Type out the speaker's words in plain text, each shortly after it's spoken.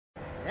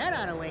That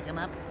ought to wake him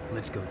up.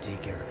 Let's go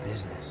take care of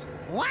business.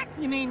 What?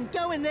 You mean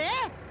go in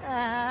there?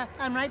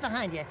 I'm right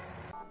behind you.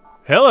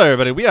 Hello,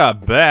 everybody. We are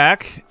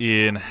back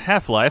in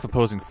Half-Life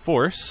Opposing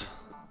Force.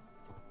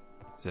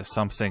 Is there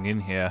something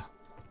in here?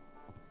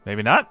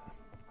 Maybe not?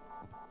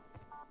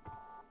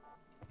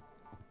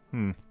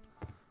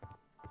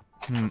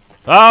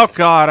 Oh,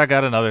 God, I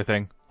got another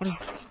thing.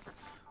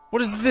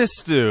 What does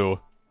this do?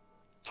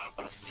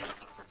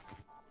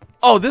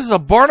 Oh, this is a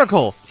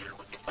barnacle!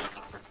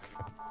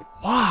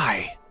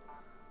 Why?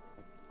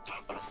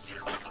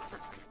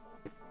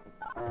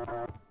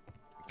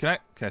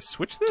 Can I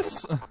switch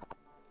this? Oh,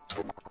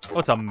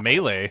 it's a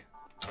melee.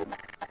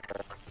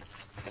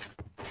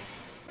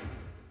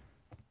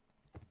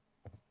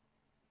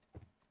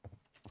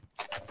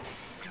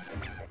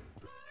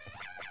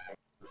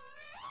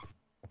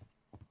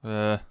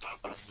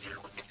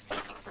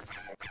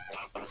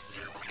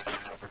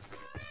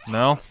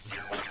 No?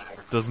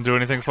 Doesn't do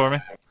anything for me?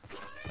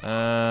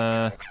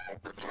 Come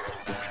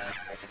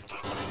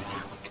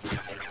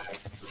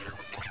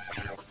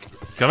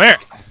here!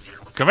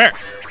 Come here!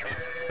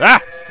 Ah!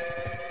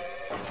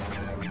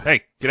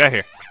 Hey, get out of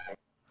here.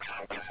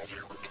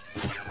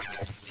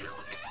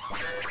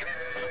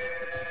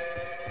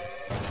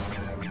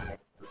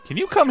 Can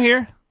you come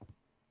here?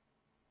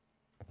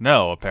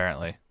 No,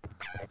 apparently.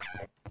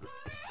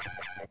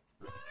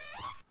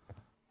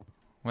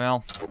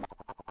 Well.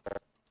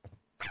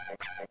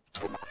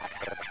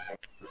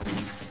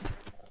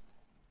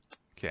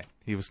 Okay,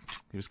 he was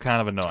kind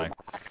of annoying.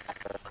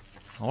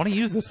 I want to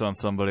use this on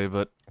somebody,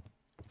 but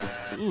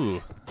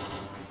ooh.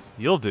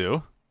 You'll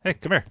do. Hey,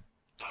 come here.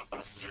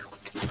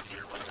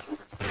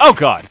 Oh,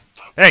 God!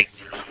 Hey!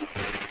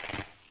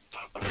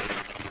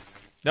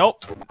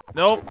 Nope.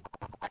 Nope.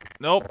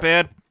 Nope,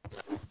 bad.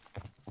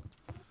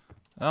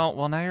 Oh,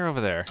 well, now you're over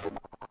there.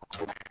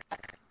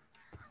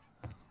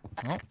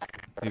 Oh,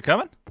 you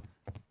coming?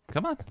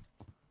 Come on.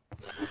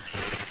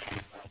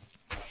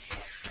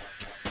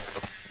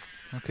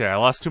 Okay, I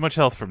lost too much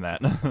health from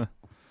that.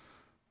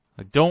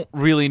 I don't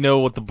really know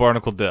what the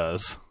barnacle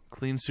does.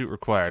 Clean suit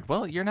required.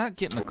 Well, you're not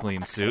getting a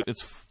clean suit.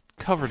 It's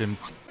covered in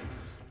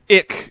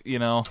ick, you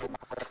know.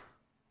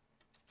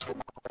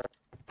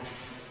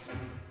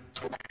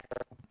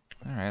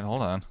 Alright,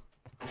 hold on.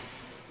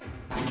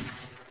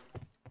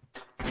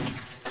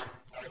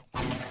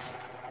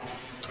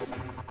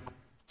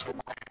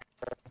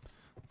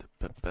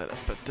 Go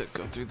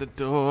through the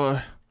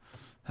door.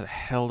 How the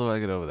hell do I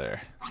get over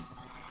there?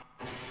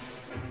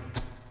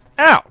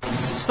 Ow! You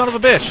son of a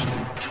bitch!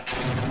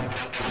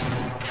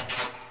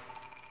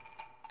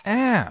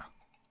 Ow!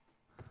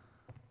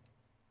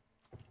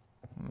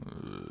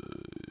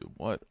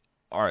 What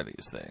are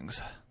these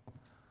things?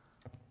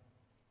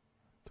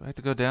 Do I have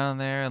to go down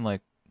there and, like,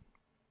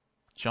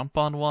 jump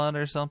on one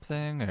or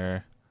something,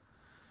 or...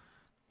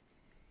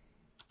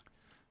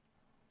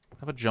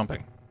 How about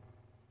jumping?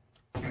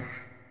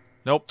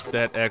 Nope,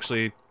 that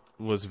actually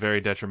was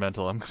very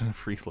detrimental. I'm gonna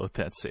reload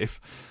that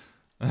save.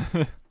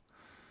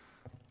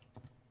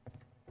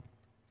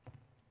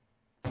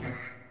 Okay,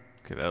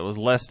 that was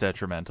less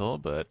detrimental,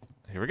 but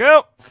here we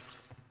go!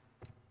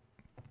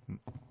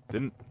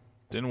 Didn't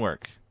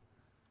work.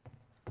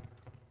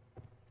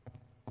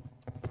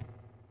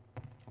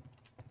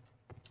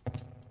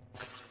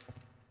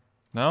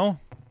 No?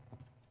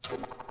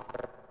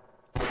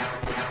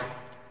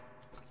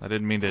 I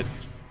didn't mean to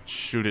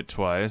shoot it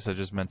twice, I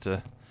just meant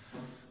to...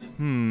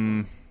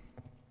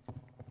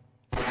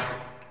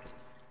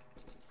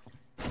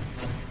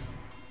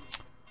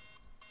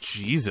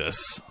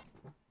 Jesus.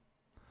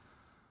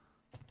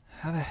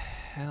 How the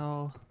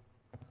hell...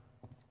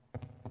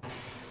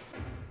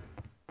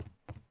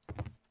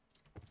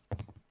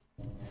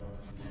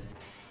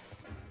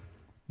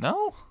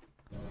 No?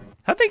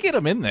 How'd they get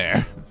him in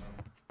there?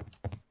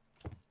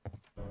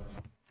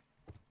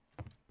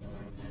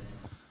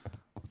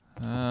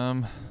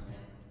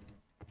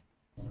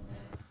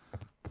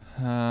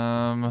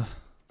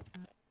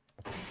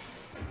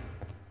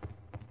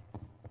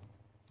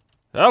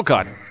 Oh,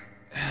 God.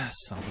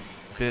 Son of a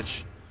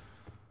bitch.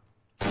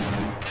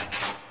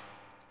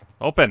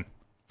 Open.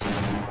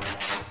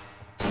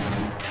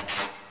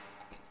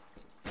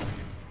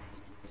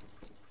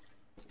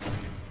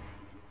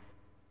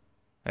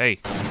 Hey.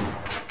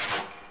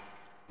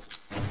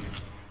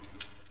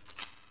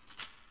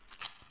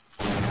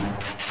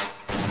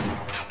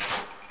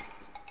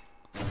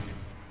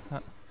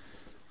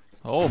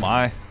 Oh,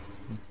 my.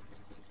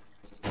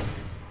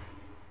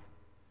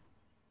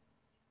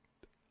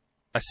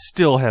 I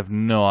still have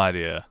no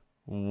idea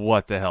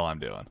what the hell I'm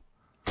doing.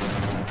 Am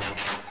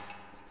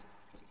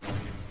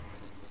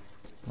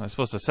I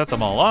supposed to set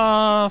them all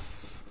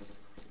off?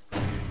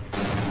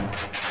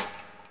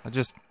 I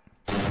just...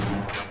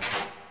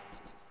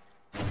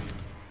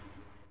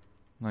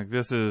 Like,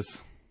 this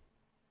is...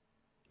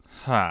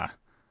 Huh.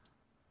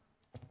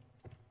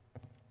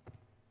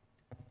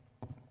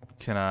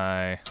 Can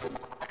I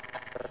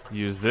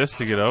use this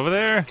to get over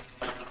there?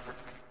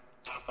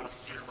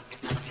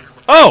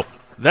 Oh!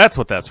 That's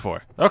what that's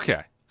for.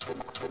 Okay.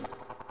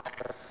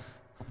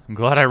 I'm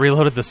glad I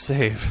reloaded the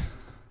save.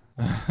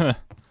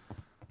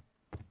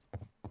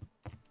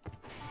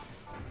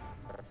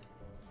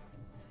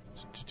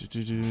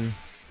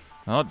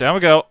 Oh, down we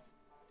go.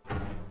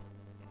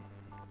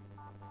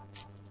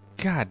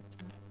 God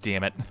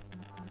damn it.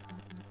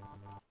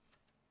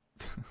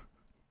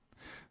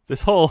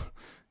 This whole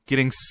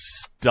getting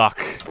stuck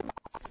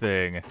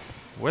thing.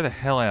 Where the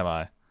hell am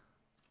I?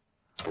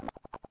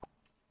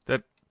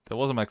 That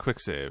wasn't my quick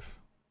save.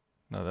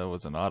 No, that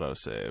was an auto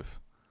save.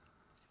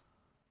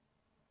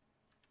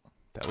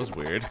 That was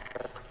weird.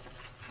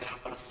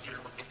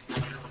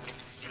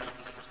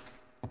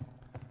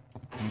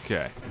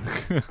 Okay.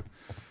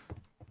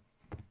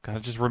 Gotta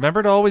just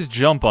remember to always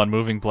jump on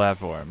moving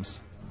platforms.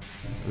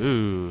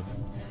 Ooh.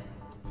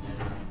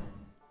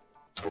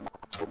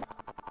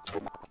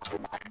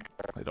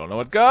 I don't know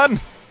what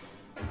gun.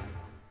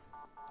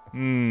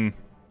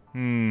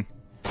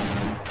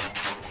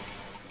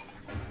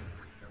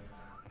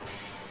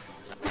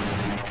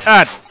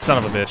 Ah, son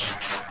of a bitch.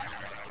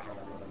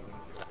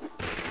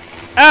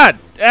 Ah,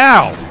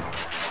 ow.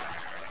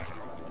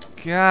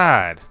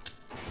 God.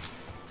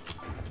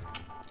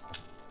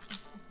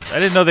 I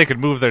didn't know they could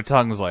move their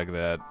tongues like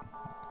that.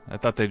 I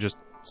thought they just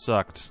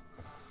sucked.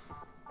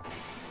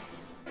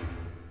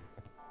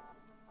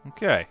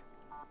 Okay.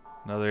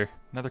 Another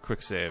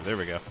quick save. There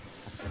we go.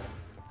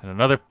 And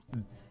another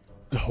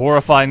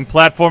horrifying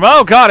platform.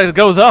 Oh god, it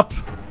goes up!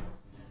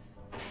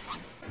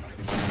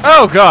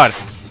 Oh god!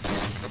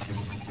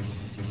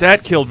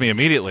 That killed me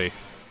immediately.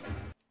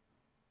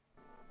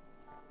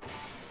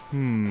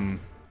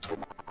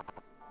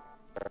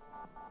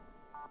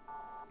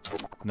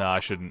 No,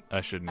 I shouldn't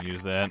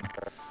use that.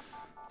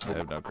 I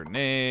have no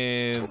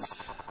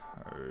grenades.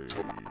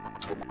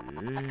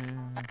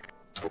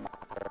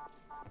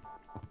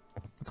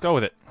 Let's go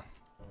with it.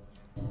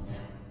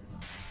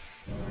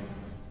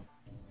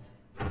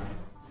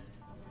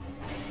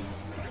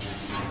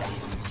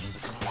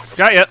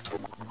 Got ya.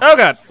 Oh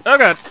god. Oh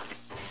god.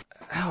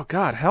 Oh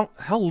god.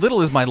 How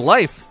little is my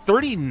life?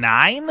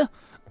 39?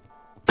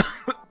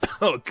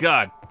 Oh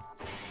god.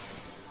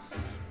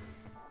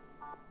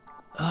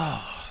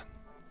 Oh.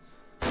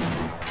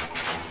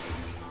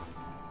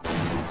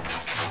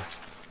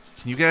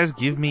 Can you guys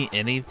give me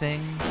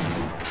anything?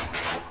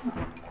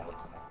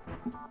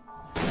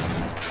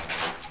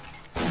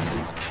 I'm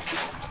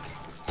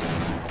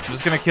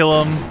just gonna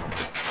kill them.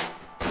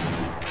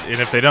 And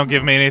if they don't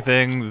give me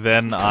anything,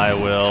 then I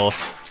will...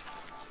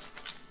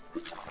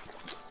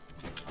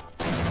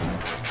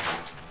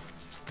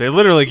 They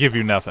literally give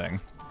you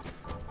nothing.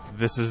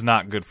 This is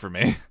not good for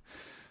me.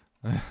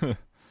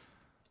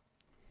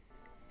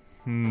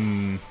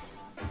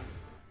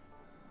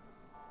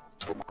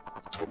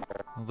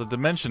 Well, the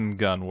dimension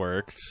gun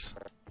worked.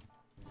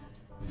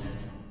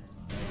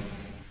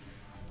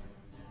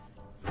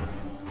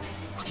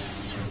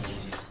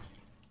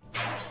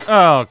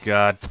 Oh,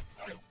 God.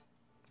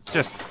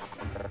 Just...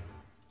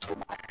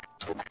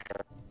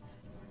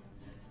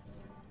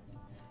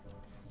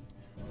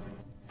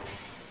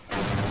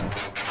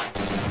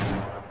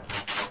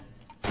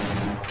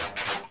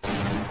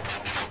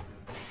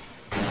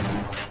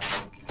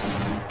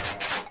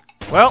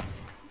 Well,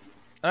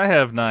 I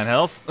have 9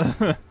 health.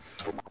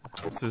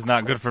 This is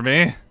not good for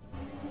me.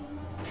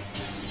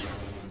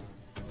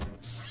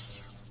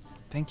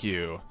 Thank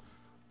you.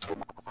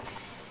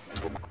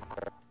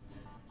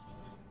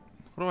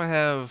 What do I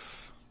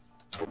have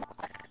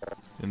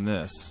in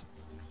this?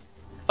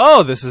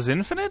 Oh, this is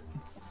infinite?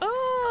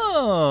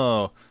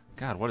 Oh!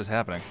 God, what is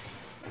happening?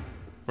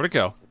 Where'd it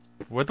go?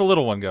 Where'd the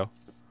little one go?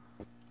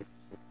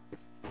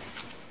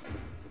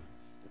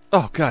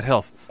 Oh, God,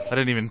 health. I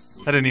didn't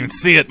even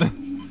see it.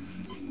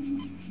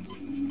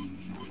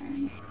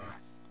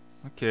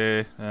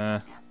 Okay,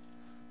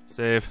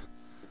 save.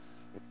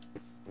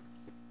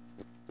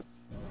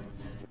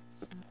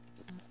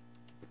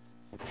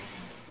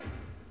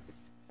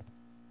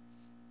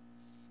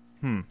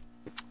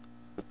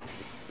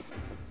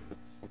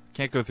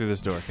 Can't go through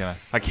this door, can I?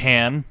 I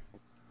can.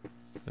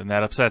 Then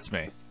that upsets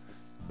me.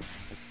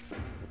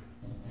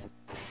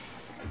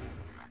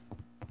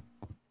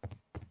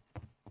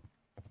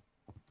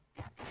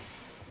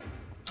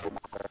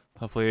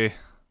 Hopefully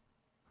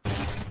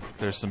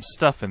there's some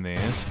stuff in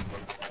these.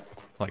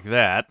 Like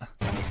that.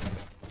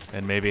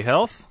 And maybe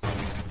health?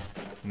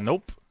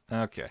 Nope.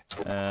 Okay.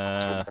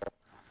 No.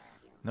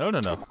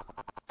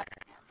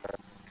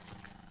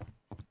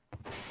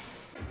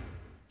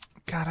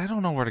 God, I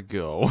don't know where to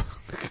go.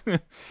 I'm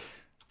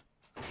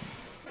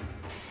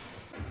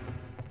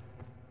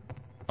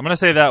gonna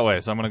say that way,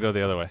 so I'm gonna go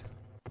the other way.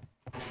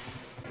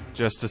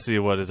 Just to see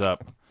what is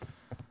up.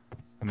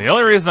 And the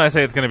only reason I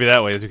say it's gonna be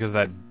that way is because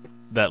of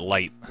that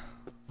light.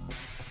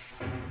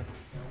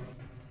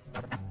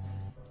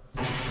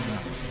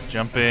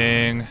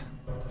 Jumping.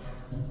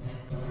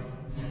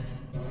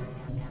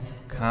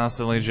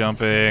 Constantly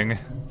jumping.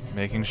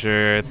 Making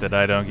sure that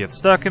I don't get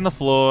stuck in the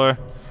floor.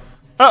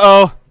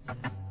 Uh-oh!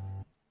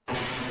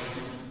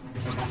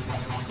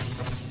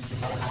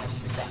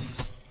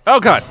 Oh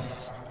god!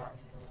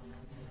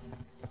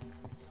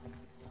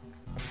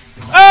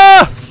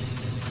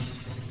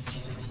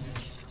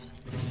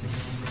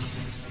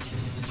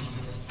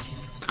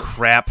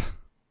 crap.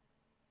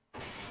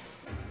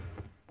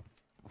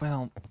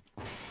 Well,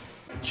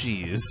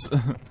 jeez.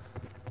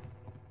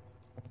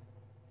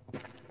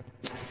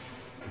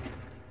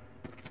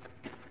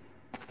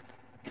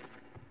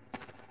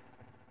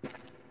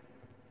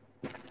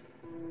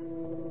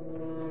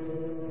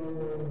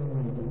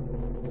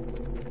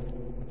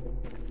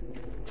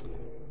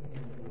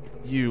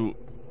 You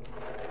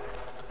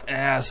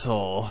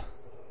asshole.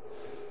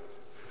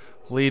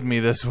 Lead me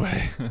this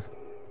way.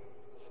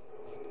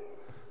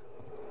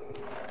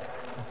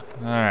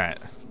 Alright.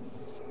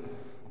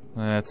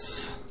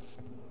 Let's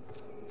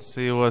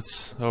see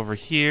what's over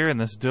here in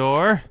this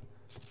door.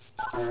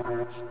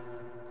 Well,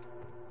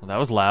 that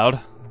was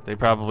loud. They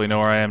probably know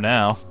where I am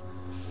now.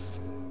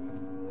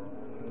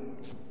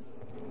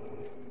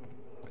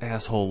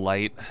 Asshole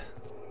light.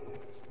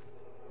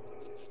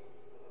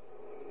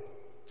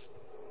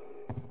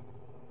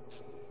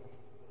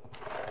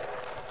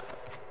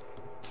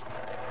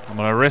 I'm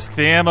gonna risk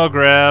the ammo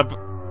grab.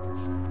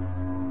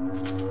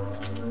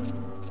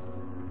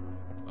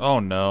 Oh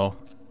no.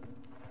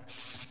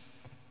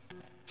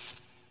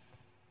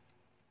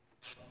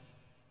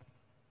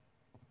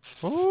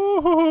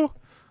 Ooh.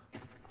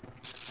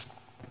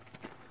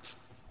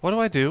 What do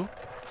I do?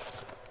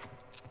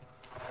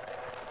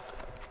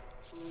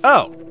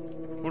 Oh!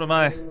 What am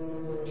I?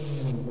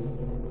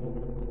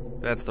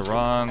 That's the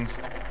wrong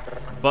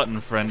button,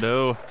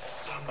 friendo.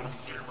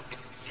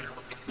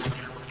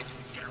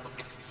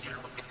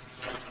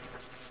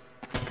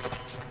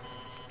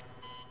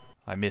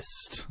 I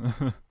missed.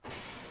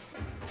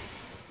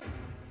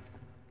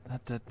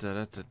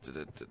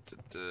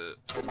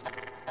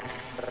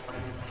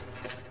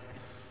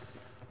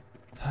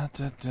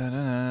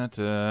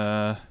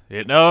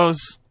 It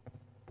knows.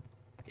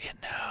 It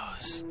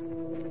knows.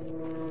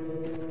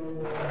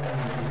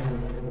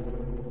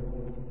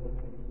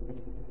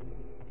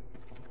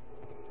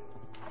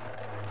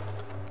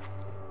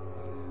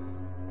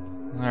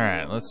 All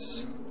right,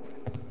 let's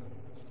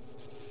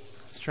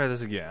try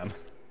this again.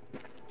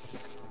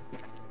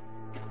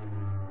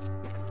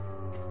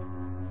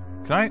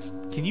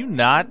 Can you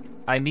not?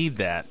 I need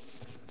that,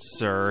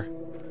 sir.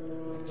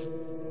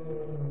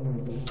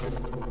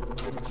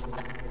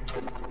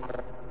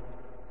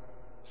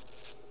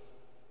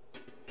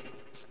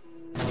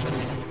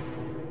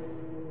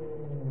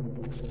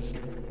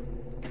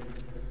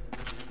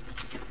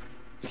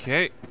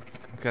 Okay,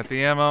 got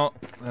the ammo.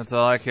 That's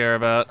all I care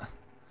about.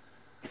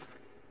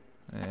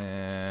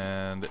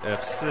 And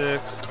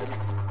F6.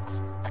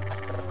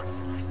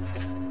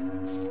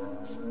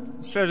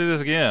 Let's try to do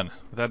this again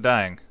without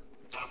dying.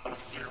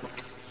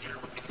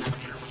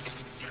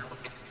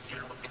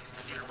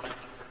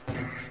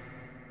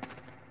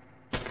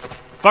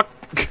 Fuck.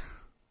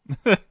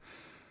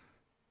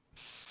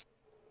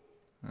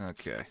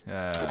 Okay.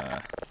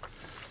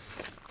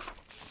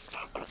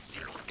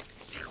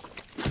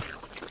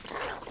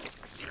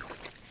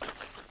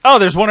 Oh,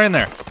 there's one in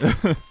there.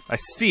 I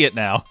see it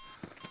now.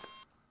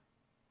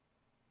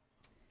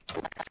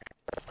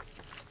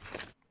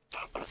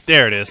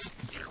 There it is.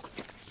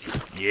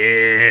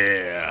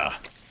 Yeah.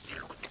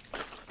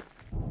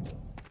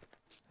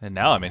 And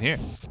now I'm in here.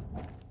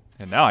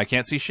 And now I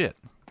can't see shit.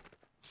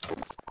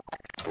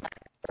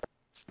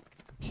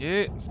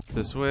 Okay,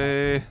 this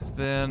way,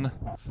 then.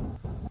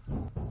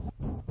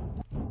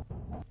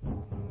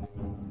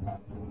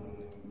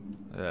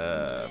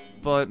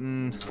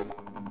 Button.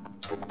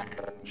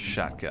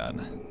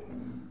 Shotgun.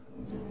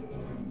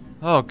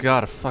 Oh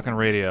god, a fucking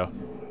radio.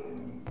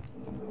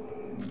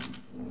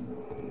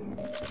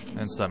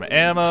 And some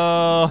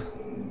ammo.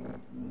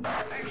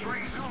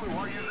 X-ray Zulu,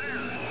 are you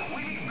there?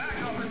 We need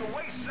backup in the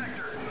waste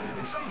sector.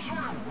 Some sort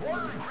of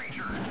worm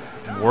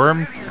creature.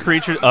 Worm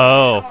creature?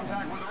 Oh.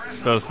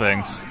 Those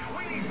things.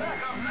 We need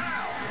backup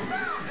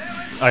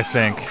now. I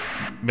think.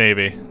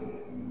 Maybe.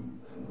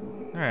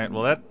 Alright,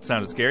 well that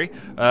sounded scary.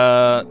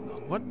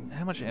 What?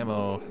 How much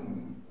ammo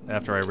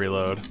after I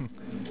reload? How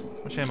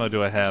much ammo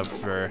do I have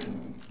for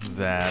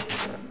that?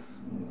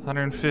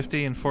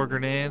 150 and 4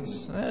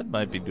 grenades? That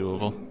might be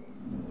doable.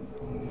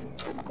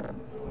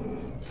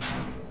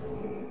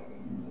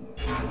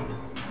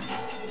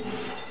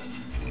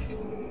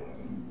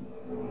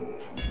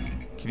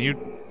 Can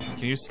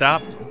you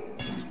stop?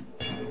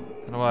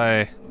 How do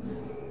I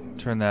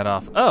turn that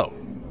off? Oh!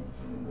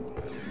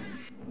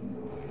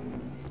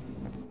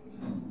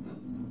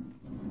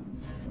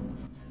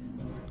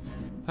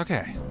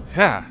 Okay.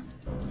 Yeah.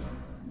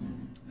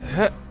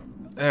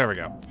 There we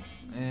go.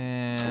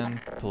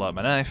 And pull out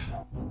my knife.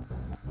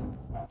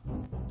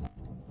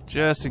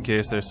 Just in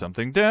case there's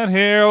something down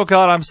here. Oh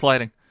god, I'm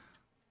sliding.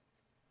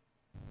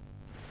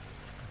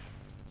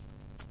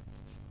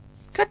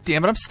 God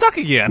damn it, I'm stuck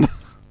again.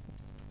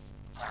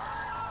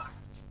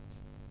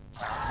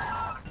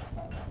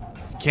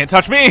 Can't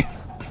touch me!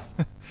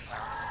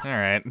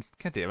 Alright.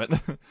 God damn it.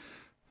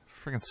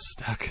 Freaking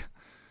stuck.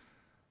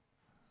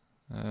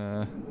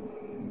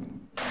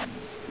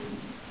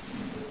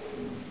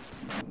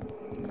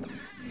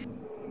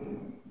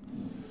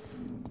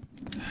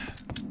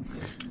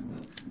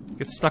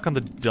 Get stuck on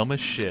the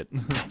dumbest shit.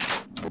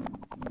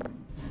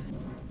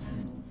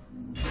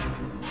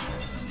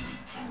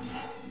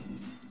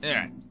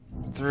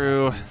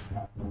 through.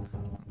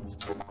 Let's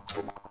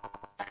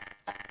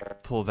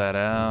pull that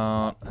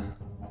out.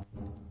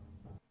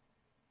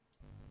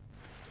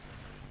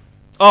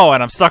 Oh,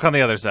 and I'm stuck on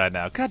the other side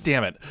now. God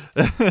damn it.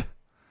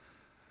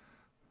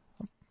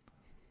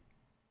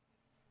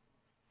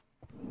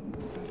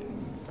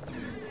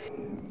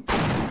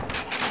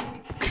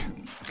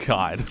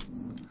 God.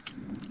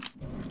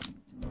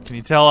 Can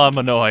you tell I'm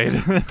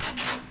annoyed?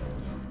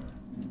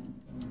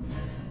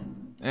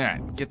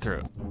 Alright, get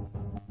through.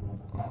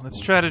 Let's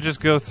try to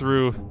just go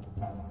through...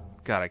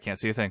 God, I can't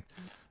see a thing.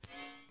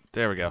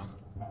 There we go.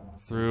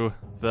 Through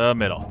the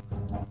middle.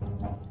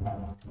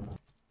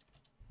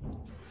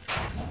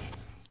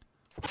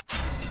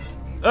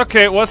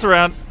 Okay, what's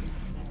around?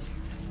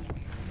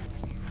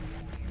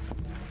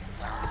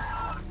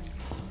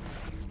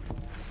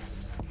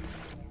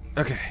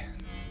 Okay.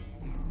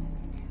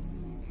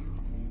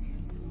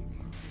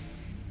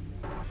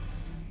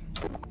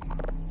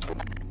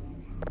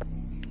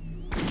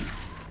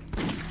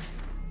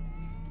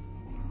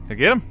 I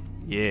get him?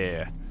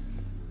 Yeah.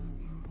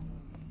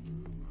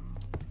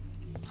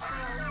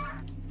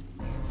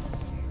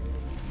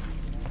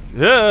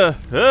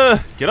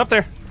 Get up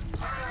there.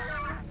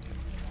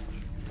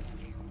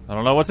 I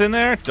don't know what's in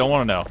there. Don't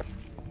want to know.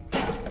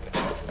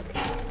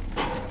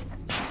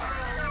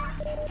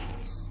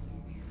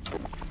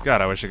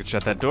 God, I wish I could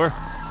shut that door.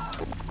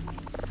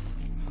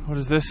 What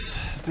does this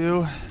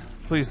do?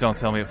 Please don't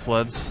tell me it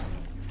floods.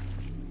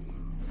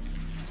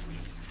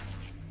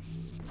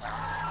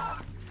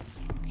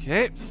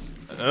 Okay,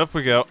 up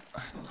we go.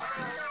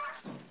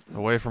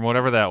 Away from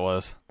whatever that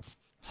was.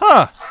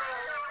 Huh!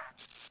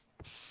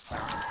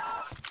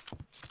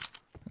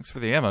 Thanks for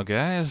the ammo,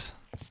 guys.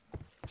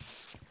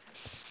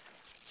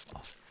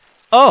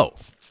 Oh!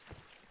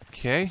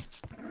 Okay.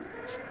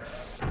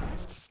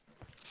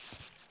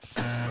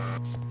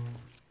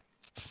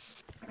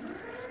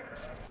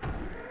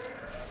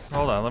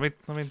 Hold on, let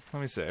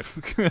me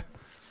save.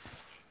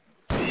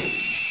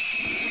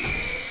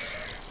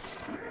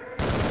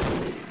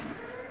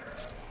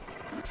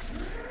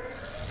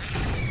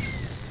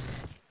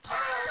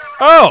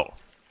 Oh!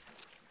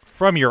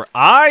 From your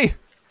eye?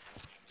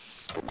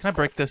 Can I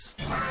break this?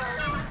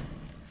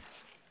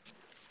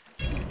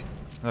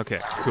 Okay,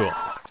 cool.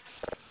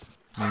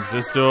 Means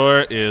this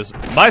door is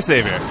my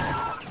savior.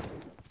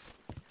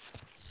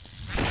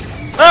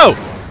 Oh!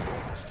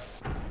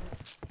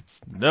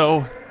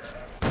 No.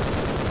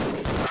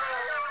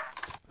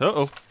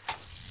 Uh-oh.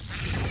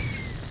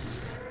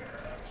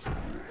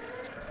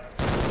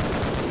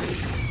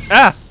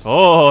 Ah!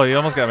 Oh, you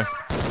almost got me.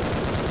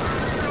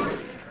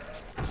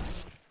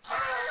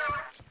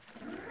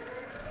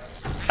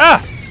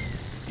 Ah!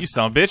 You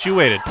son of a bitch, you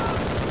waited.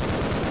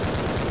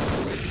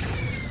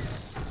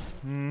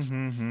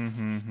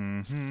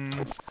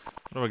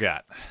 What do we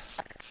got?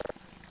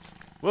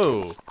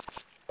 Whoa.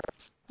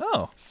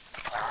 Oh.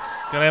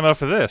 Got ammo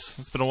for this.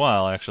 It's been a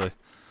while, actually.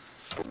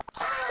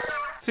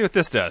 Let's see what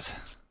this does.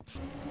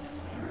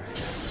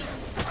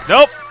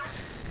 Nope!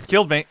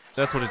 Killed me.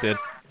 That's what it did.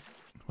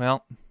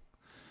 Well.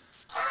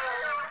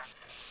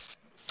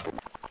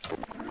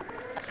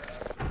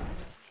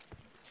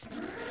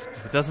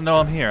 If it doesn't know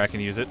I'm here, I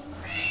can use it.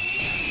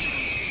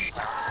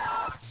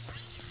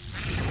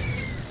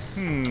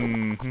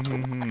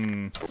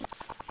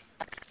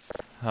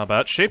 How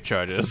about shape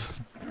charges?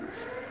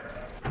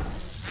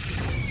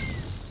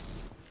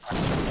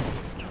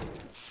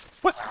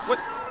 What? What?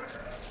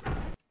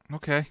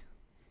 Okay.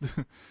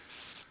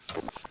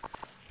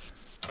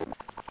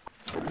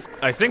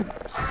 I think...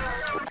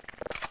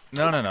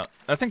 No.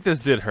 I think this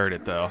did hurt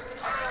it, though.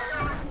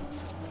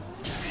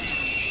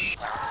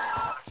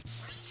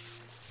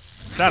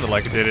 Sounded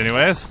like it did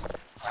anyways.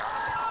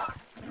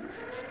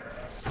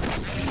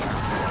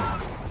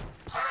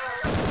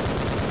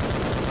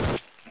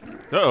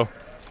 Uh-oh.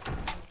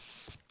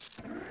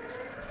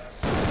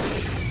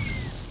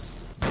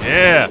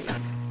 Yeah!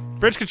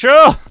 Bridge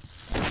control!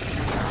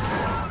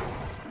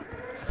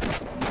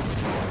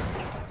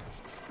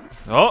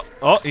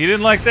 Oh, he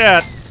didn't like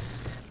that.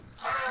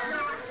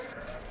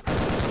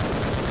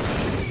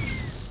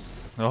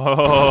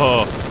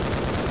 Oh.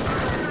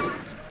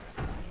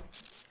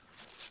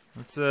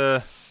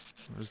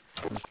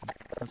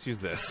 Let's use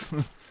this.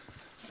 Come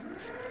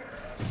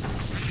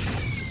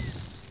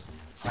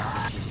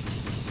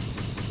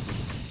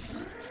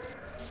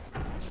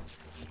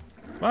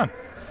on.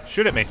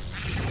 Shoot at me.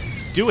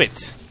 Do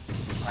it.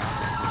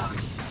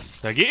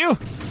 Did I get you?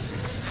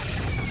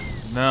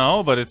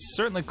 No, but it's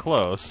certainly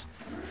close.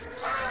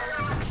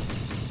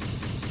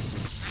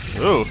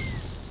 Ooh.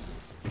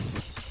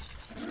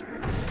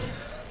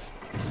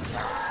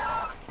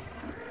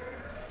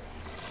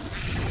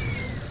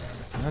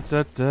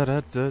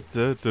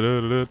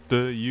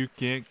 You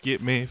can't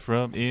get me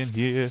from in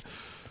here.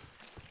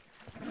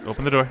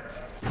 Open the door.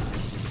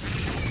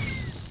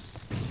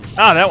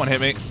 Ah, that one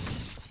hit me.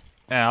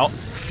 Ow.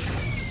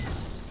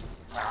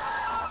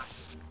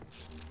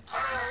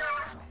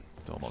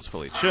 It's almost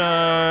fully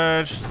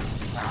charged.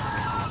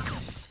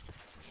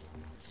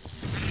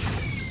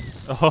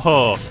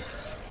 Oh.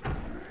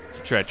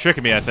 Tried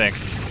tricking me, I think.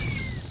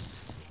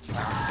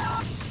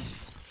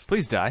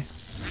 Please die.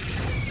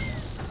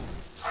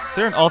 Is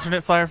there an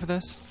alternate fire for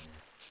this?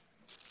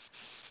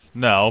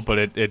 No, but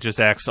it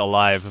just acts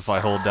alive if I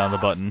hold down the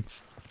button.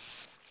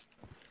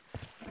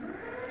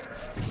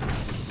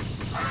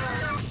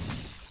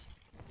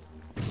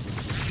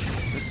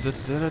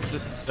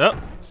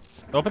 Oh!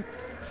 Open.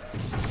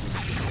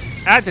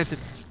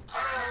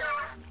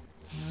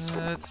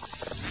 Let's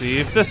see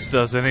if this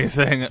does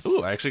anything.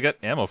 Ooh, I actually got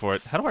ammo for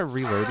it. How do I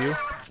reload you?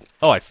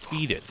 Oh, I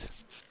feed it.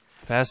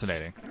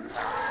 Fascinating.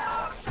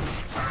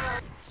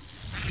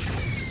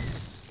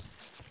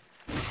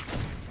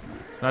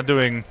 It's not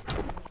doing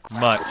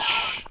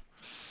much.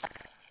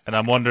 And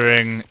I'm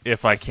wondering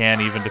if I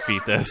can even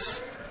defeat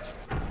this.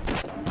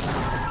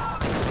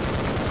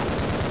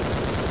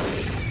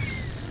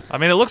 I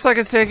mean, it looks like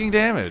it's taking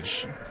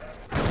damage.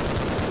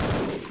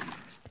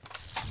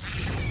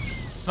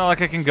 It's not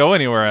like I can go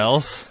anywhere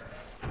else.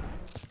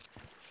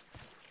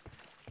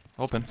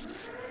 Open.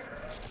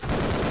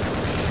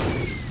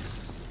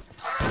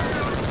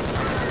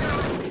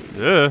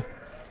 Ugh.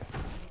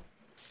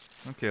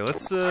 Okay,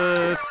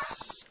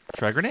 let's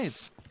try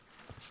grenades.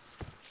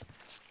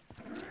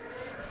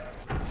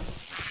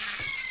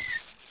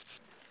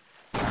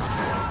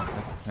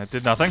 That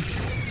did nothing.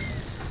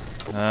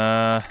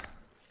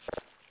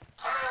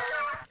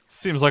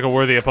 Seems like a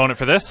worthy opponent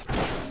for this.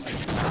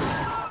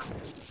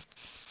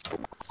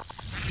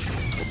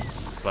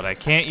 But I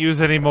can't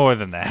use any more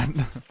than that.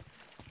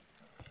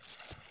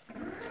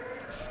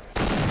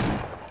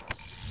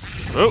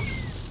 Oh!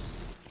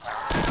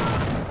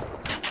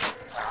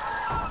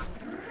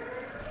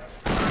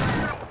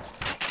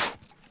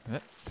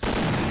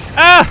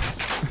 Ah!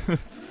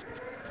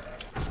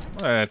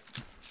 What?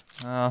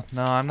 Oh,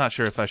 no, I'm not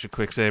sure if I should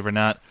quick save or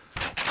not.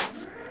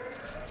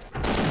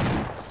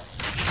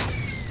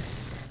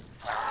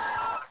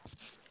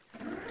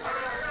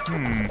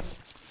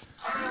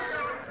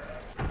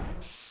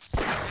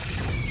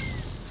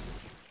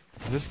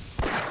 Is this...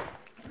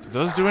 Do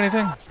those do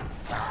anything?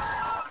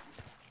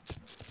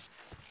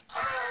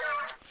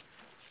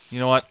 You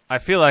know what? I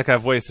feel like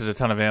I've wasted a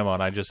ton of ammo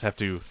and I just have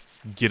to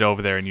get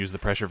over there and use the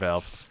pressure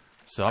valve.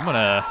 So I'm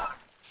gonna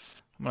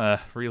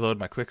reload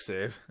my quick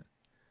save.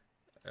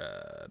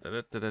 There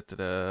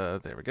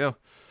we go.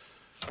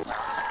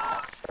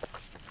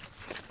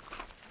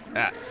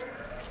 Ah.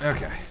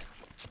 Okay.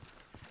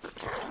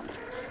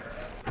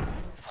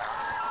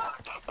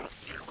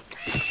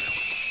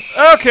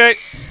 Okay.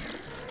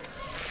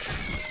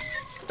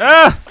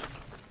 Ah!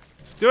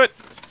 Do it.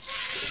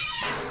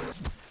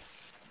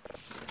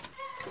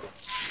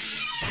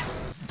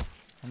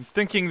 I'm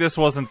thinking this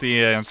wasn't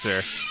the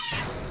answer.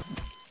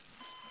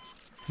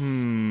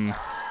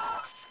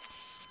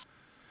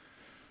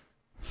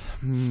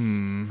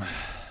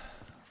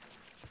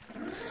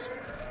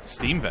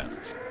 Steam vent.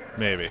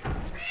 Maybe.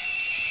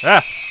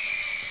 Ah!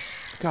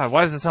 God,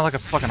 why does it sound like a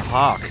fucking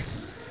hawk?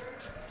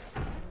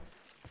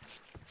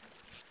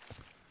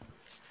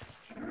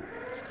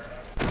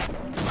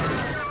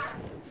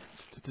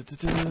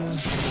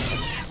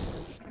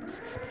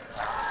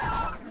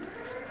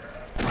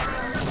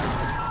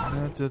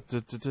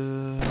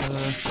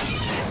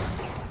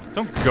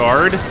 Don't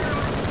guard.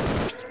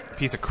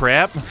 Piece of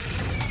crap.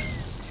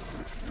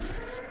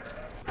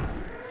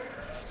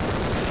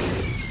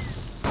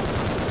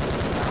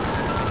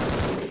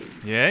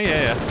 Yeah.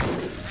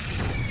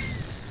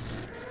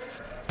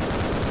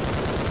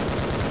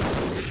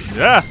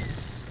 Yeah.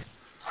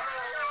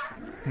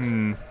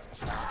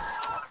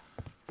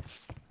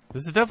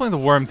 This is definitely the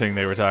worm thing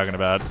they were talking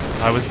about.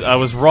 I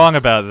was wrong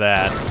about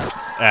that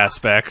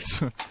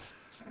aspect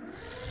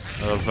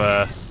of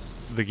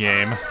the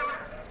game.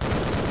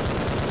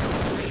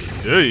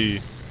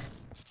 Hey.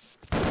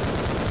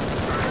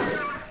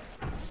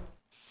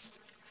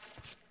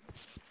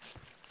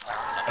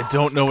 I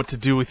don't know what to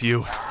do with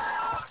you.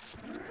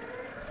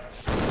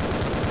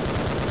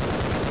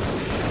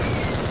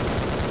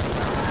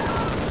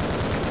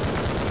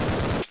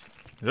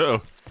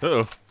 Uh-oh.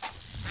 Uh-oh.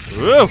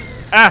 Whoa!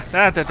 Ah!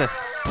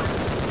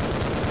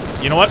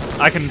 You know what?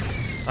 I can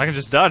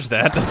just dodge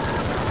that.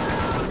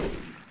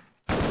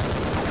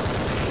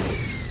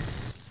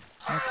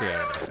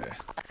 Okay.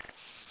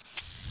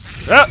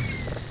 Ah!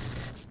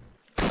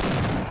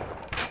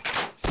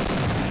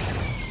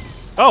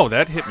 Oh,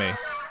 that hit me.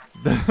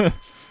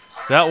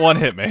 That one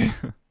hit me.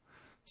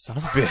 Son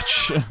of a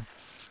bitch.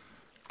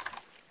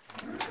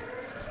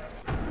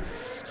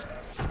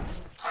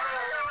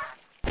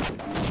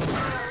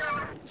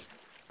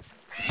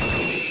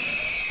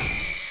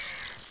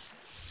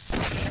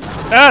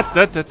 Ah!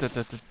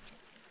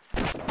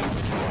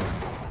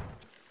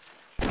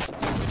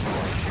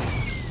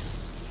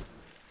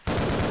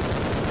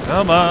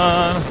 Come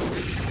on.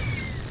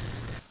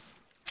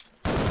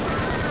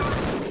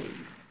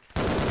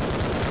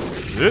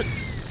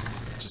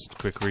 Just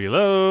quick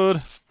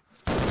reload.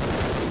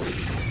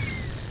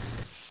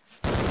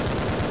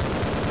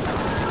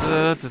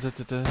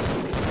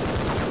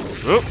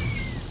 Oh.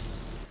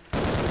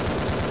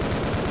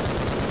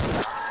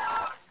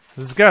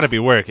 This has got to be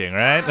working,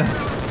 right?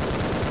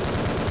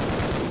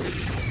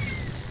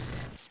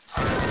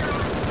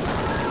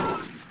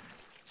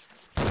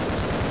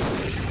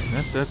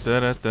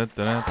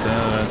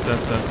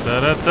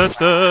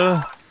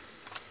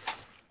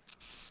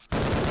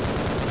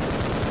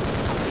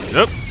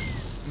 Yep.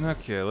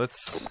 Okay,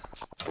 let's...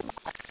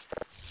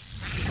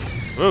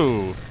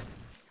 Whoa.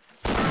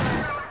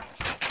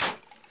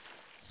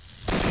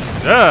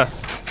 Ah!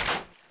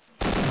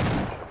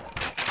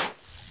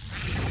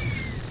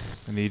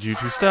 I need you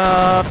to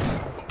stop.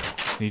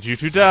 Need you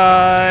to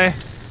die.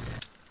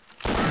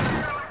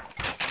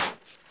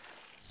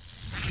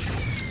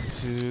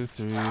 2,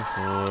 3,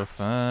 4,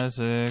 5,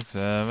 6,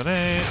 7,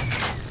 8.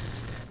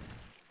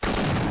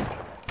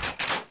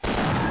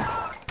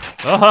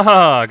 Oh, ha,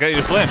 ha, I got you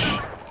to flinch.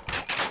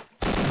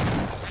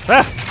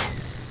 Ah!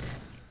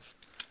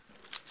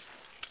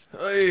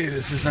 Oy,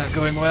 this is not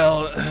going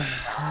well.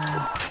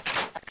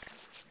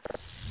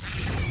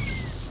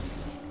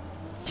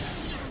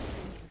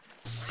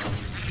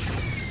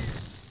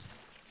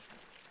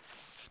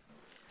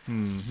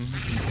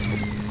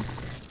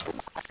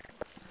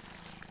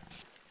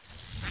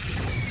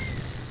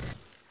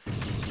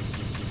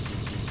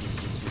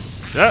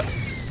 Yeah.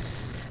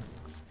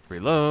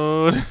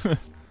 Reload.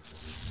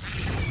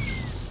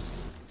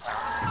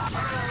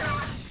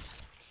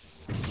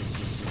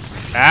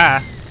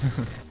 Ah.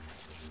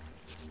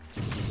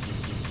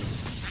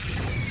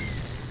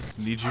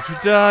 Need you to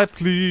die,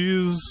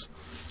 please.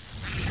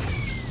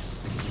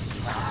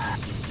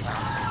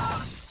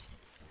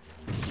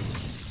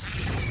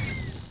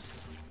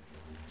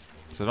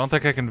 So I don't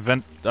think I can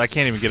vent. I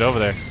can't even get over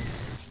there.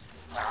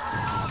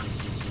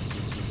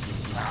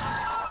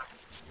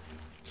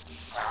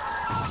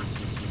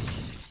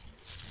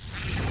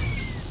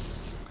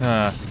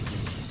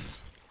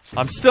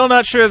 I'm still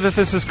not sure that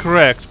this is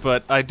correct,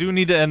 but I do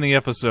need to end the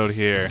episode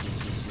here.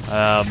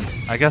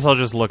 I guess I'll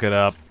just look it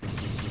up.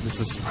 This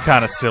is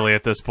kind of silly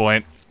at this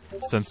point,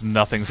 since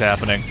nothing's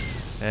happening.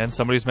 And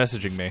somebody's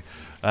messaging me.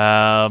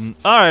 Alright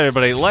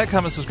everybody, like,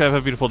 comment, subscribe,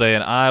 have a beautiful day,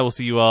 and I will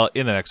see you all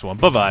in the next one.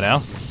 Bye-bye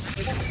now.